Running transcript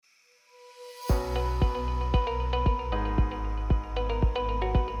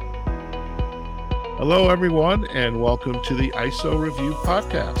Hello, everyone, and welcome to the ISO Review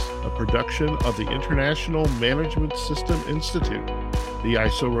Podcast, a production of the International Management System Institute. The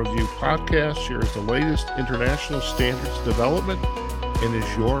ISO Review Podcast shares the latest international standards development and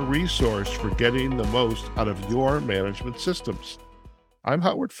is your resource for getting the most out of your management systems. I'm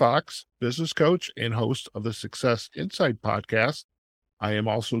Howard Fox, business coach and host of the Success Insight Podcast. I am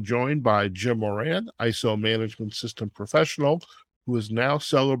also joined by Jim Moran, ISO Management System Professional, who is now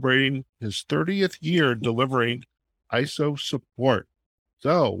celebrating his 30th year delivering ISO support.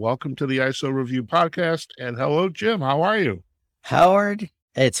 So welcome to the ISO Review Podcast. And hello, Jim. How are you? Howard,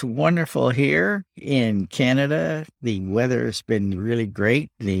 it's wonderful here in Canada. The weather has been really great.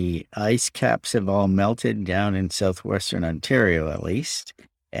 The ice caps have all melted down in southwestern Ontario, at least.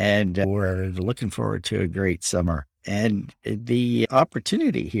 And we're looking forward to a great summer. And the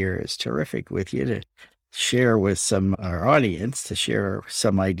opportunity here is terrific with you to share with our audience, to share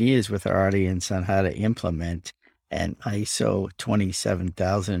some ideas with our audience on how to implement an ISO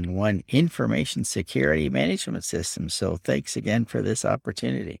 27001 information security management system. So thanks again for this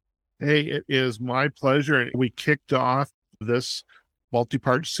opportunity. Hey, it is my pleasure. We kicked off this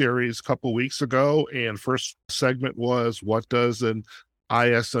multi-part series a couple weeks ago, and first segment was, what does an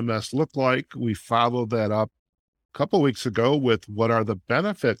ISMS look like? We followed that up a couple weeks ago with, what are the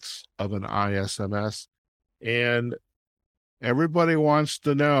benefits of an ISMS? And everybody wants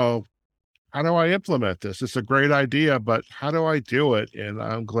to know, how do I implement this? It's a great idea, but how do I do it? And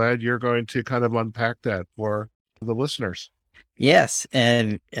I'm glad you're going to kind of unpack that for the listeners. Yes,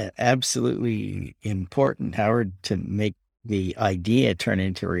 and absolutely important, Howard, to make the idea turn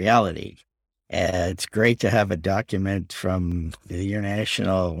into reality. It's great to have a document from the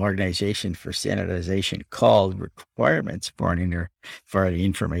International Organization for Standardization called Requirements for the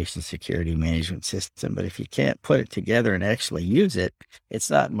Information Security Management System. But if you can't put it together and actually use it, it's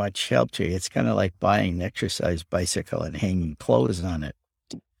not much help to you. It's kind of like buying an exercise bicycle and hanging clothes on it.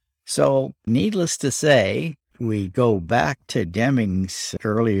 So needless to say, we go back to Deming's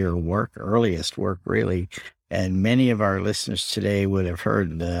earliest work really, and many of our listeners today would have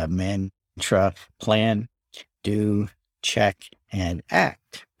heard the mantra: plan, do, check, and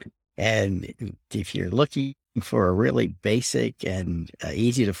act. And if you're looking for a really basic and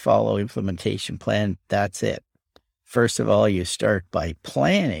easy to follow implementation plan, that's it. First of all, you start by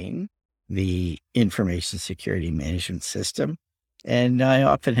planning the information security management system. And I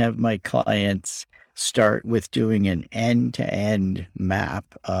often have my clients start with doing an end-to-end map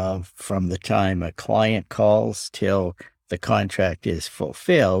from the time a client calls till the contract is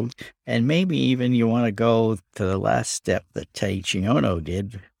fulfilled. And maybe even you want to go to the last step that Taiichi Ono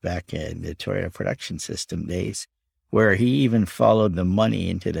did back in the Toyota production system days, where he even followed the money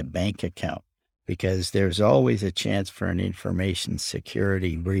into the bank account, because there's always a chance for an information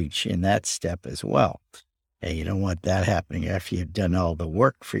security breach in that step as well. And you don't want that happening after you've done all the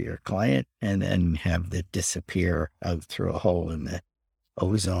work for your client and then have it disappear out through a hole in the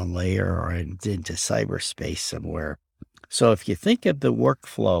ozone layer or into cyberspace somewhere. So if you think of the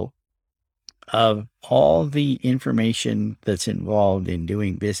workflow of all the information that's involved in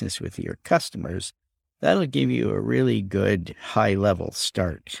doing business with your customers, that'll give you a really good high-level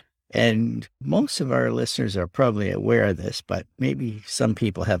start. And most of our listeners are probably aware of this, but maybe some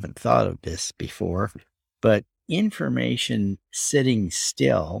people haven't thought of this before. But information sitting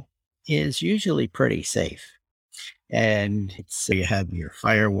still is usually pretty safe. And so you have your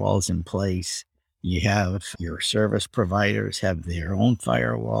firewalls in place. You have your service providers have their own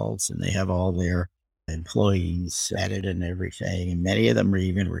firewalls, and they have all their employees added and everything. And many of them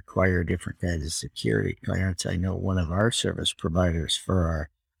even require different kinds of security clearance. I know one of our service providers for our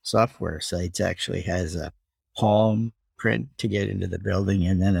software sites actually has a palm print to get into the building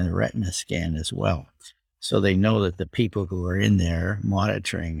and then a retina scan as well. So they know that the people who are in there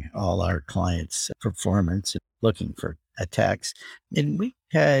monitoring all our clients' performance and looking for attacks. And we've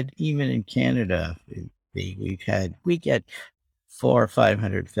had, even in Canada, we get 400,000 or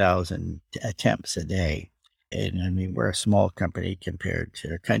 500,000 attempts a day. And I mean, we're a small country compared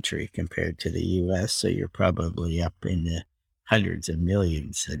to the US. So you're probably up in the hundreds of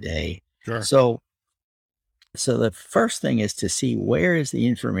millions a day. Sure. So the first thing is to see where is the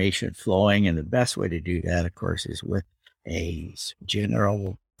information flowing. And the best way to do that, of course, is with a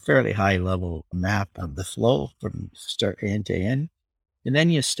general, fairly high level map of the flow from start end to end. And then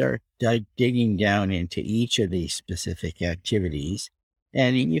you start digging down into each of these specific activities.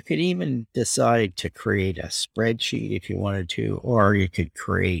 And you could even decide to create a spreadsheet if you wanted to, or you could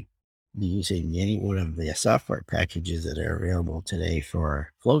create using any one of the software packages that are available today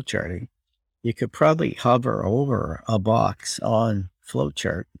for flow charting. You could probably hover over a box on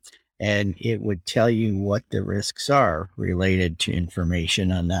flowchart and it would tell you what the risks are related to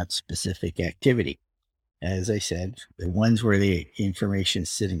information on that specific activity. As I said, the ones where the information is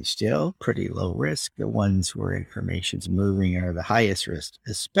sitting still, pretty low risk. The ones where information's moving are the highest risk,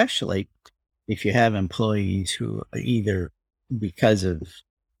 especially if you have employees who either because of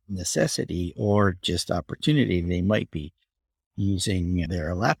necessity or just opportunity, they might be using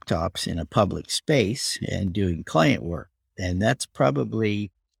their laptops in a public space and doing client work. And that's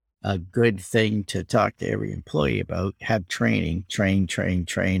probably a good thing to talk to every employee about. Have training, train,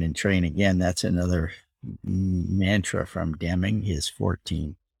 and train again. That's another mantra from Deming, his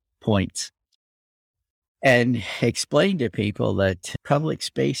 14 points. And explain to people that public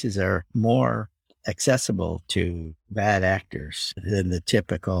spaces are more accessible to bad actors than the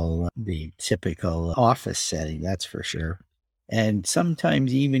typical office setting, that's for sure. And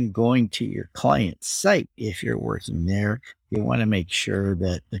sometimes even going to your client's site, if you're working there, you want to make sure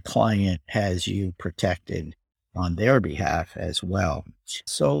that the client has you protected on their behalf as well.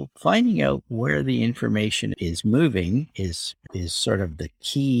 So finding out where the information is moving is sort of the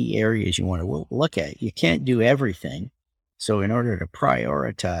key areas you want to look at. You can't do everything. So in order to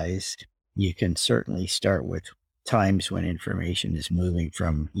prioritize, you can certainly start with times when information is moving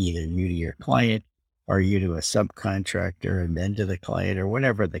from either you to your client or you to a subcontractor and then to the client or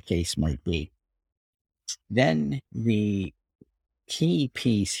whatever the case might be. Then the key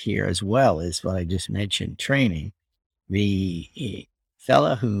piece here as well is what I just mentioned, training. The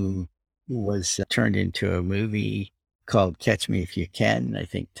fella who was turned into a movie called Catch Me If You Can. I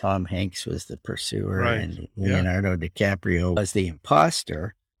think Tom Hanks was the pursuer, Right. And Leonardo DiCaprio was the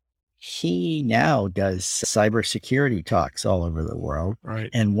imposter. He now does cybersecurity talks all over the world.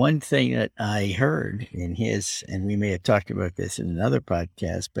 Right. And one thing that I heard in his, and we may have talked about this in another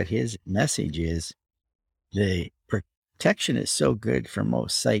podcast, but his message is the protection is so good for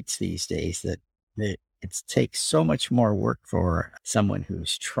most sites these days that it takes so much more work for someone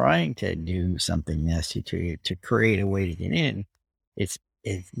who's trying to do something nasty to you to create a way to get in.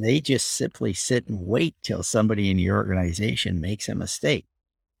 They just simply sit and wait till somebody in your organization makes a mistake,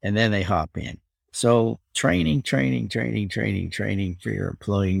 and then they hop in. So training for your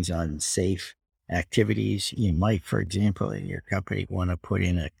employees on safe activities. You might, for example, in your company want to put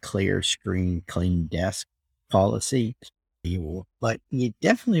in a clear screen, clean desk policy. But you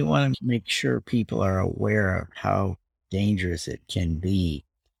definitely want to make sure people are aware of how dangerous it can be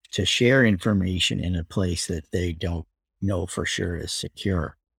to share information in a place that they don't know for sure is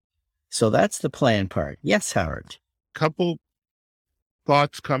secure. So that's the plan part. Yes, Howard. Couple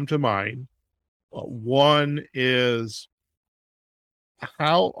thoughts come to mind. One is,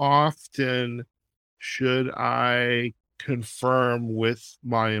 how often should I confirm with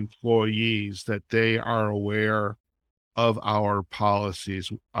my employees that they are aware of our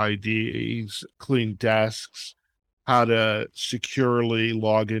policies, IDs, clean desks, how to securely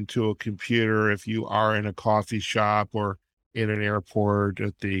log into a computer if you are in a coffee shop or in an airport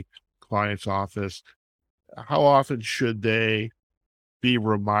at the client's office? How often should they be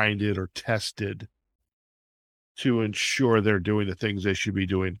reminded or tested to ensure they're doing the things they should be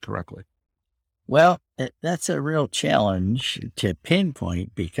doing correctly? Well, that's a real challenge to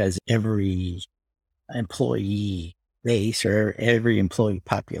pinpoint because every employee base or every employee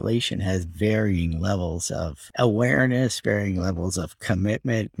population has varying levels of awareness, varying levels of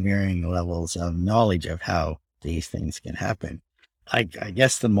commitment, varying levels of knowledge of how these things can happen. I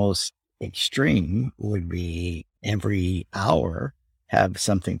guess the most extreme would be every hour have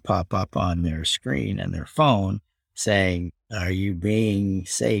something pop up on their screen and their phone saying, "Are you being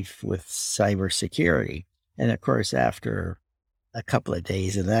safe with cybersecurity?" And of course, after a couple of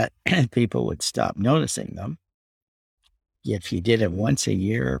days of that, people would stop noticing them. If you did it once a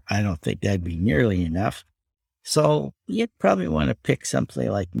year, I don't think that'd be nearly enough. So you'd probably want to pick something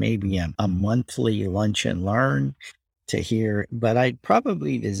like maybe a monthly lunch and learn to hear, but I'd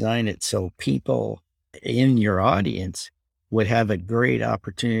probably design it so people in your audience would have a great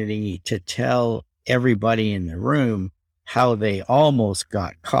opportunity to tell everybody in the room how they almost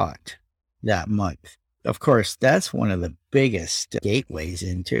got caught that month. Of course, that's one of the biggest gateways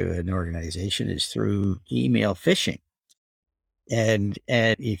into an organization is through email phishing. And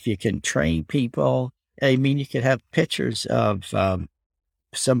if you can train people, I mean, you could have pictures of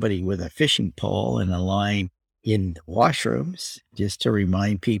somebody with a fishing pole and a line in the washrooms, just to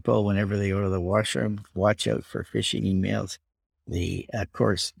remind people whenever they go to the washroom, watch out for phishing emails. Of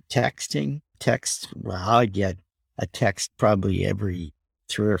course, text. Well, I get a text probably every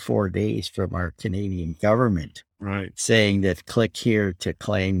 3 or 4 days from our Canadian government Right. saying that click here to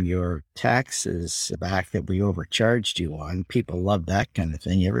claim your taxes back that we overcharged you on. People love that kind of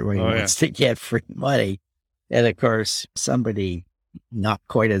thing. Everybody Oh, yeah. wants to get free money. And of course, somebody not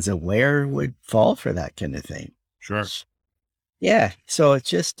quite as aware would fall for that kind of thing. Sure. Yeah. So it's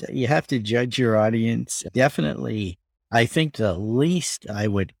just, you have to judge your audience. Definitely, I think the least I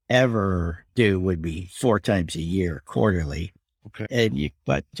would ever do would be 4 times a year, quarterly. Okay.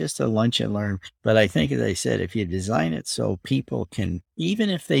 But just a lunch and learn. But I think, as I said, if you design it so people can,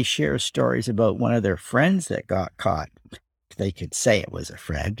 even if they share stories about one of their friends that got caught, they could say it was a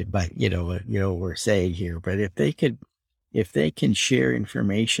friend, but we're saying here, but if they can share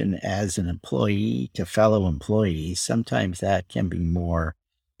information as an employee to fellow employees, sometimes that can be more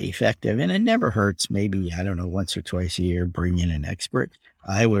effective. And it never hurts. Maybe, I don't know, once or twice a year, bring in an expert.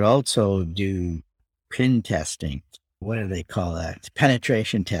 I would also do pin testing. What do they call that?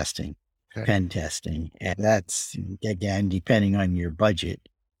 Penetration testing, pen testing. And that's, again, depending on your budget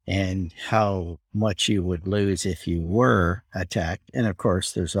and how much you would lose if you were attacked. And of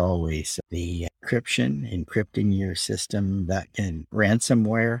course, there's always the encrypting your system, that can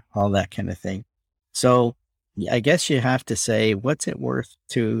ransomware, all that kind of thing. So I guess you have to say, what's it worth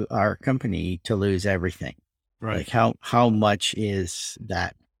to our company to lose everything? Right. Like how much is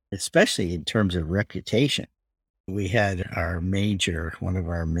that, especially in terms of reputation? We had the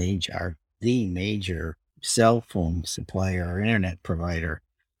major cell phone supplier, our internet provider,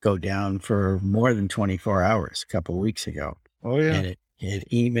 go down for more than 24 hours a couple of weeks ago. Oh, yeah. And it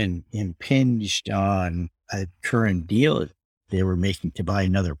even impinged on a current deal they were making to buy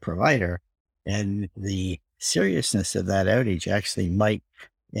another provider. And the seriousness of that outage actually we may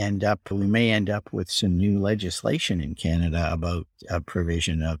end up with some new legislation in Canada about a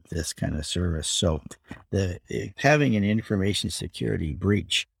provision of this kind of service. So having an information security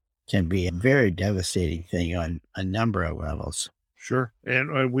breach can be a very devastating thing on a number of levels. Sure.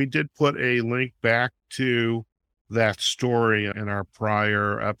 And we did put a link back to that story in our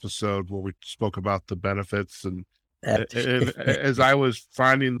prior episode where we spoke about the benefits. And as I was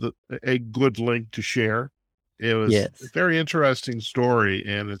finding a good link to share, it was a very interesting story.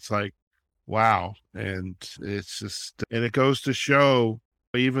 And it's like, wow. And it's just, and it goes to show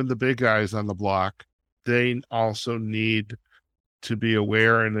even the big guys on the block, they also need to be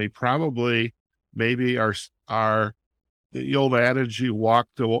aware, and they probably maybe are the old adage, you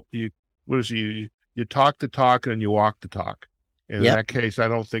talk the talk and you walk the talk. In that case, I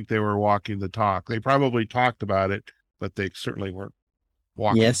don't think they were walking the talk. They probably talked about it, but they certainly weren't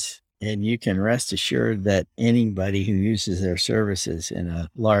walking. Yes. And you can rest assured that anybody who uses their services in a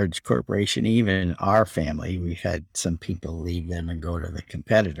large corporation, even our family, we've had some people leave them and go to the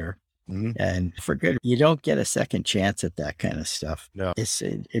competitor. Mm-hmm. And for good, you don't get a second chance at that kind of stuff. No.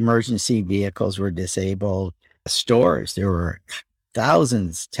 Emergency vehicles were disabled. Stores, there were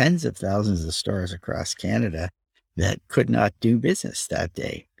tens of thousands of stores across Canada that could not do business that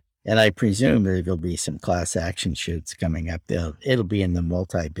day. And I presume there will be some class action suits coming up. It'll be in the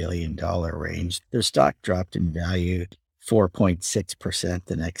multi-billion-dollar range. Their stock dropped in value 4.6%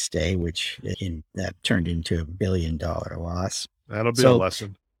 the next day, that turned into $1 billion loss. That'll be a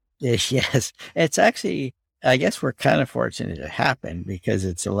lesson. Yes. It's actually, I guess we're kind of fortunate it happened because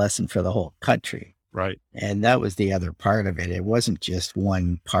it's a lesson for the whole country. Right. And that was the other part of it. It wasn't just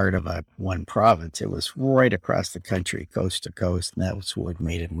one part of one province. It was right across the country, coast to coast. And that was what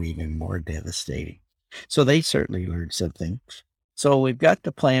made it even more devastating. So they certainly learned something. So we've got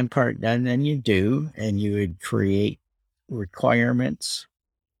the plan part done. Then you would create requirements,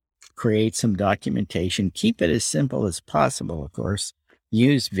 create some documentation, keep it as simple as possible, of course.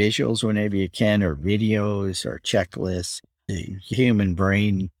 Use visuals whenever you can, or videos or checklists. The human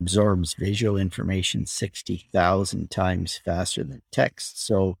brain absorbs visual information 60,000 times faster than text.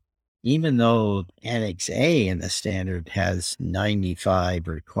 So even though Annex A in the standard has 95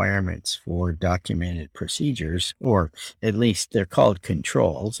 requirements for documented procedures, or at least they're called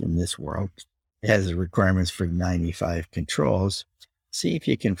controls in this world, it has requirements for 95 controls. See if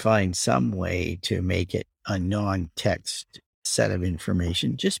you can find some way to make it a non-text set of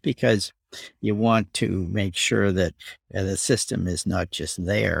information, just because you want to make sure that the system is not just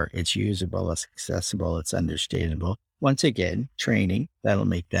there, it's usable, it's accessible, it's understandable. Once again, training, that'll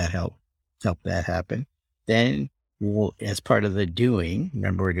make that help that happen. Then as part of the doing,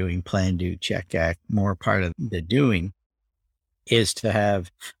 remember we're doing plan, do, check, act, more part of the doing is to have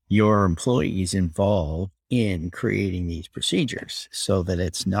your employees involved in creating these procedures so that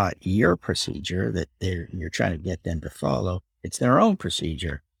it's not your procedure that you're trying to get them to follow. It's their own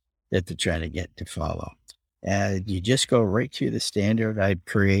procedure that they're trying to get to follow. You just go right to the standard. I've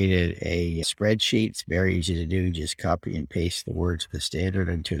created a spreadsheet. It's very easy to do. Just copy and paste the words of the standard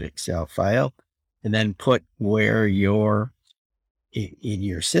into an Excel file, and then put where you're in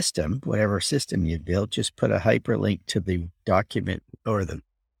your system, whatever system you built, just put a hyperlink to the document or the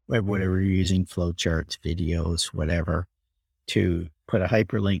whatever you're using, flowcharts, videos, whatever, to put a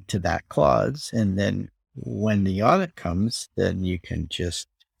hyperlink to that clause. And then when the audit comes, then you can just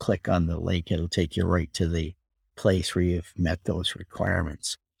click on the link. It'll take you right to the place where you've met those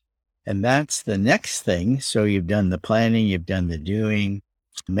requirements. And that's the next thing. So you've done the planning, you've done the doing,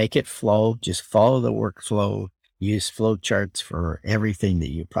 make it flow, just follow the workflow, use flowcharts for everything that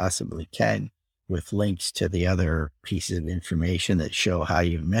you possibly can with links to the other pieces of information that show how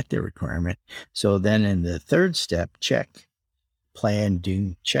you've met the requirement. So then in the third step, check, plan,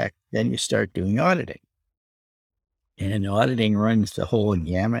 do, check. Then you start doing auditing. And auditing runs the whole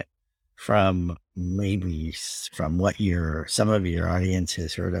gamut from what some of your audience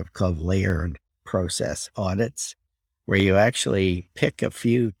has heard of called layered process audits, where you actually pick a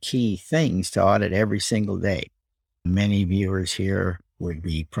few key things to audit every single day. Many viewers here would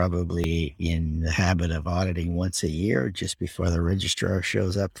be probably in the habit of auditing once a year, just before the registrar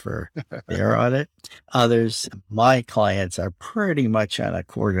shows up for their audit. Others, my clients, are pretty much on a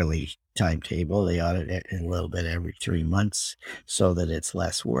quarterly timetable. They audit it a little bit every 3 months so that it's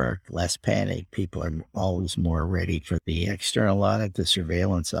less work, less panic. People are always more ready for the external audit, the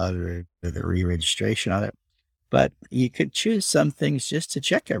surveillance audit, or the re-registration audit. But you could choose some things just to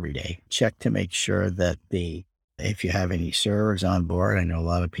check every day. Check to make sure that if you have any servers on board, I know a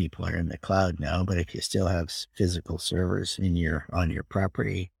lot of people are in the cloud now, but if you still have physical servers on your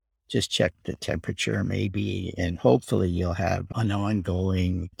property, just check the temperature maybe, and hopefully you'll have an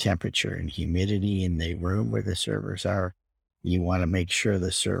ongoing temperature and humidity in the room where the servers are. You want to make sure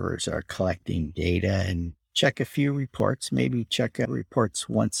the servers are collecting data, and check a few reports, maybe check reports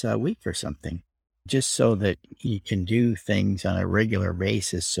once a week or something, just so that you can do things on a regular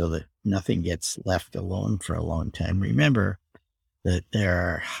basis so that nothing gets left alone for a long time. Remember that there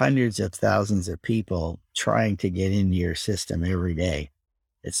are hundreds of thousands of people trying to get into your system every day.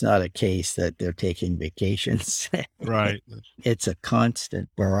 It's not a case that they're taking vacations. Right. It's a constant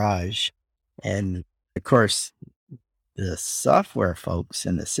barrage. And of course, the software folks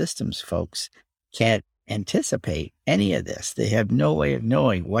and the systems folks can't anticipate any of this. They have no way of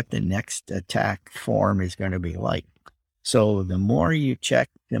knowing what the next attack form is going to be like. So the more you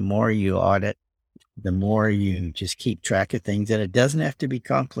check, the more you audit, the more you just keep track of things. And it doesn't have to be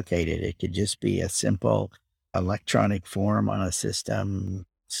complicated. It could just be a simple electronic form on a system.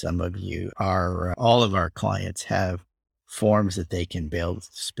 All of our clients have forms that they can build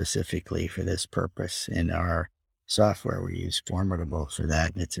specifically for this purpose. In our software, we use Formidable for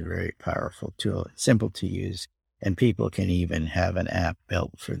that. And it's a very powerful tool. It's simple to use. And people can even have an app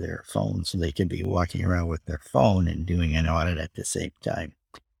built for their phone, so they can be walking around with their phone and doing an audit at the same time.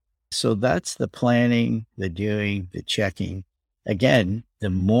 So that's the planning, the doing, the checking. Again, the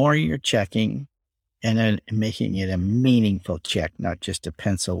more you're checking, and then making it a meaningful check, not just a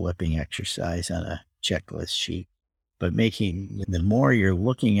pencil whipping exercise on a checklist sheet, but the more you're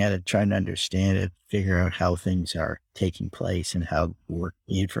looking at it, trying to understand it, figure out how things are taking place and how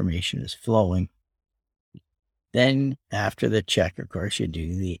information is flowing. Then after the check, of course, you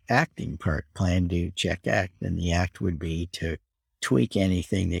do the acting part, plan, do, check, act. And the act would be to tweak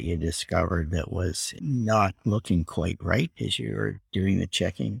anything that you discovered that was not looking quite right as you were doing the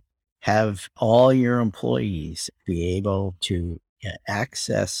checking. Have all your employees be able to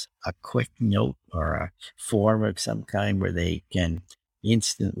access a quick note or a form of some kind where they can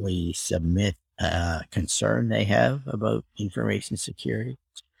instantly submit a concern they have about information security,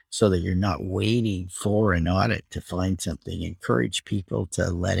 so that you're not waiting for an audit to find something. Encourage people to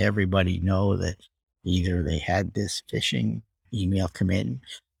let everybody know that either they had this phishing email come in.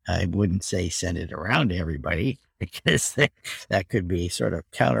 I wouldn't say send it around to everybody, because that could be sort of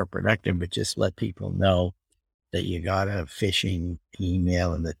counterproductive, but just let people know that you got a phishing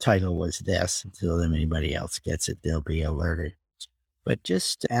email and the title was this, until then anybody else gets it, they'll be alerted. But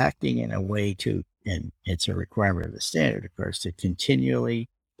just acting in a way and it's a requirement of the standard, of course, to continually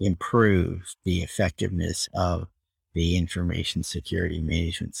improve the effectiveness of the information security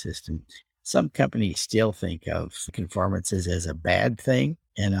management system. Some companies still think of conformances as a bad thing,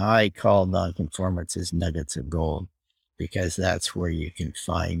 and I call non-conformances nuggets of gold, because that's where you can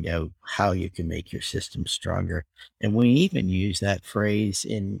find out how you can make your system stronger. And we even use that phrase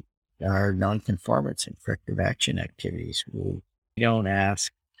in our non-conformance and corrective action activities. We don't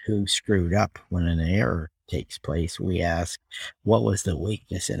ask who screwed up when an error takes place, we ask, what was the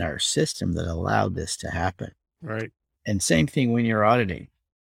weakness in our system that allowed this to happen? Right. And same thing when you're auditing.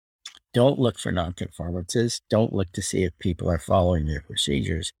 Don't look for nonconformances. Don't look to see if people are following their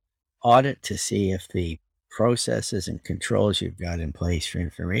procedures. Audit to see if the processes and controls you've got in place for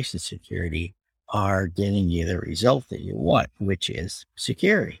information security are getting you the result that you want, which is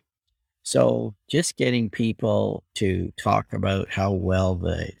security. So just getting people to talk about how well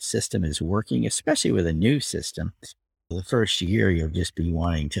the system is working, especially with a new system. The first year, you'll just be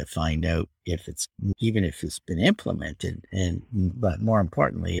wanting to find out if it's, even if it's been implemented, but more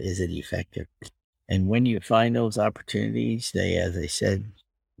importantly, is it effective? And when you find those opportunities, they, as I said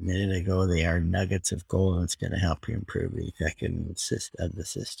a minute ago, they are nuggets of gold, and it's going to help you improve the effectiveness of the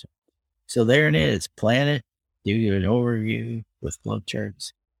system. So there it is. Plan it, do an overview with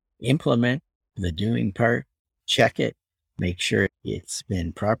flowcharts, implement the doing part, check it, make sure it's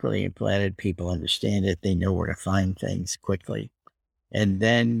been properly implemented, people understand it, they know where to find things quickly, and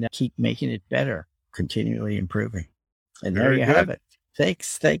then keep making it better, continually improving. And there you have it.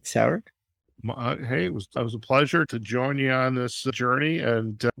 Thanks, Howard. Hey, it was a pleasure to join you on this journey.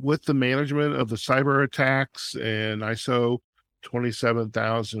 And with the management of the cyber attacks and ISO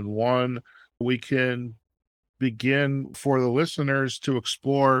 27001, we can begin for the listeners to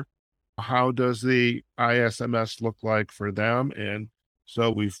explore how does the ISMS look like for them. And so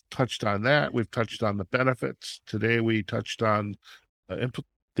we've touched on that. We've touched on the benefits. Today we touched on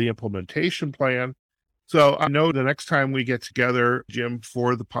the implementation plan. So I know the next time we get together, Jim,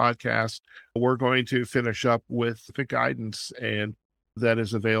 for the podcast, we're going to finish up with the guidance and that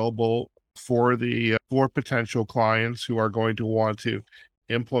is available for potential clients who are going to want to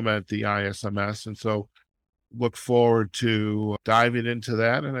implement the ISMS. And so look forward to diving into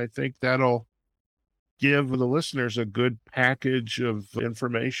that. And I think that'll give the listeners a good package of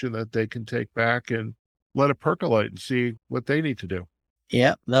information that they can take back and let it percolate and see what they need to do.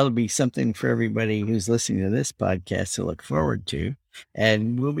 Yeah, that'll be something for everybody who's listening to this podcast to look forward to.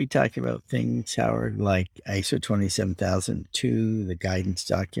 And we'll be talking about things, Howard, like ISO 27002, the guidance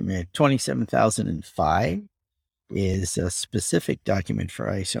document. 27005 is a specific document for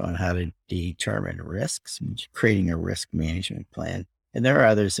ISO on how to determine risks, creating a risk management plan. And there are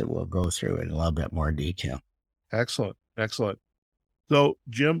others that we'll go through in a little bit more detail. Excellent. So,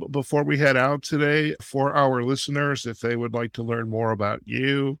 Jim, before we head out today, for our listeners, if they would like to learn more about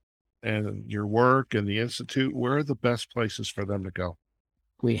you and your work and the Institute, where are the best places for them to go?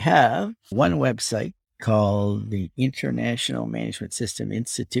 We have one website called the International Management System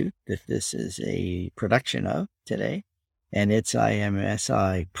Institute that this is a production of today, and it's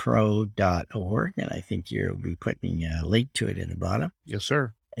imsipro.org, and I think you'll be putting a link to it in the bottom. Yes,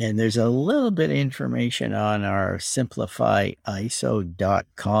 sir. And there's a little bit of information on our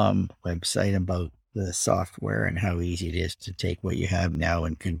simplifyiso.com website about the software and how easy it is to take what you have now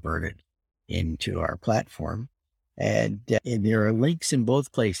and convert it into our platform. And there are links in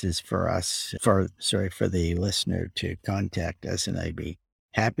both places for the listener to contact us. And I'd be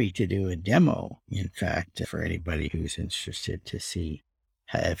happy to do a demo, in fact, for anybody who's interested to see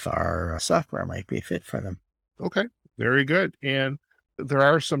if our software might be a fit for them. Okay, very good. And there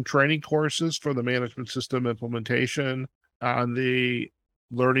are some training courses for the management system implementation on the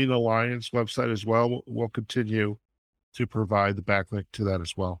Learning Alliance website as well. We'll continue to provide the backlink to that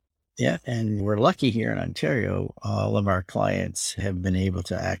as well. Yeah, and we're lucky here in Ontario. All of our clients have been able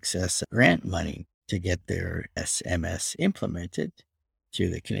to access grant money to get their ISMS implemented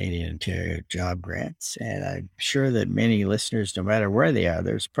through the Canadian Ontario Job Grants. And I'm sure that many listeners, no matter where they are,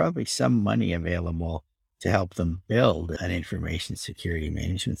 there's probably some money available to help them build an information security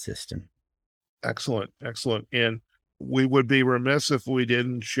management system. Excellent. And we would be remiss if we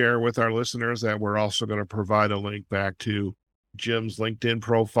didn't share with our listeners that we're also going to provide a link back to Jim's LinkedIn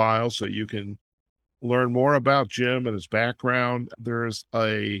profile so you can learn more about Jim and his background. There's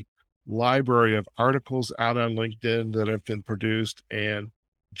a library of articles out on LinkedIn that have been produced, and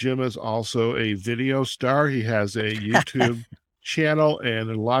Jim is also a video star. He has a YouTube channel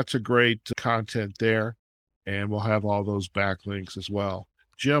and lots of great content there, and we'll have all those backlinks as well.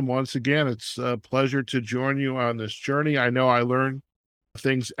 Jim, once again, it's a pleasure to join you on this journey. I know I learn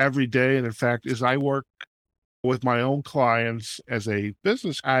things every day, and in fact, as I work with my own clients as a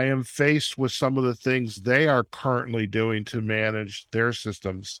business, I am faced with some of the things they are currently doing to manage their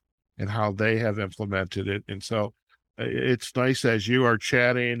systems and how they have implemented it. And so it's nice as you are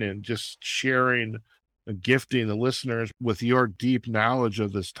chatting and just sharing and gifting the listeners with your deep knowledge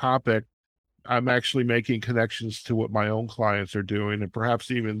of this topic. I'm actually making connections to what my own clients are doing and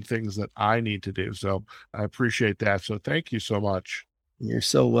perhaps even things that I need to do. So I appreciate that. So thank you so much. You're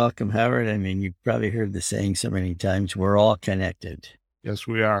so welcome, Howard. I mean, you've probably heard the saying so many times, we're all connected. Yes,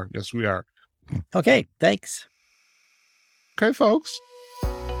 we are. Yes, we are. Okay, thanks. Okay, folks.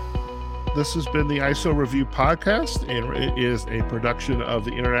 This has been the ISO Review Podcast, and it is a production of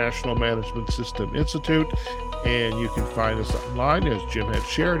the International Management System Institute. And you can find us online, as Jim had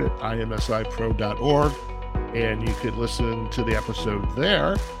shared, at imsipro.org. And you can listen to the episode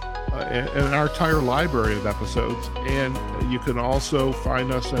there, and our entire library of episodes. And you can also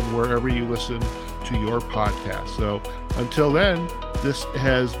find us on wherever you listen to your podcast. So until then, this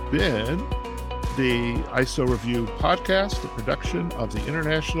has been the ISO Review Podcast, the production of the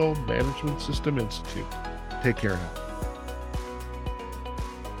International Management System Institute. Take care now.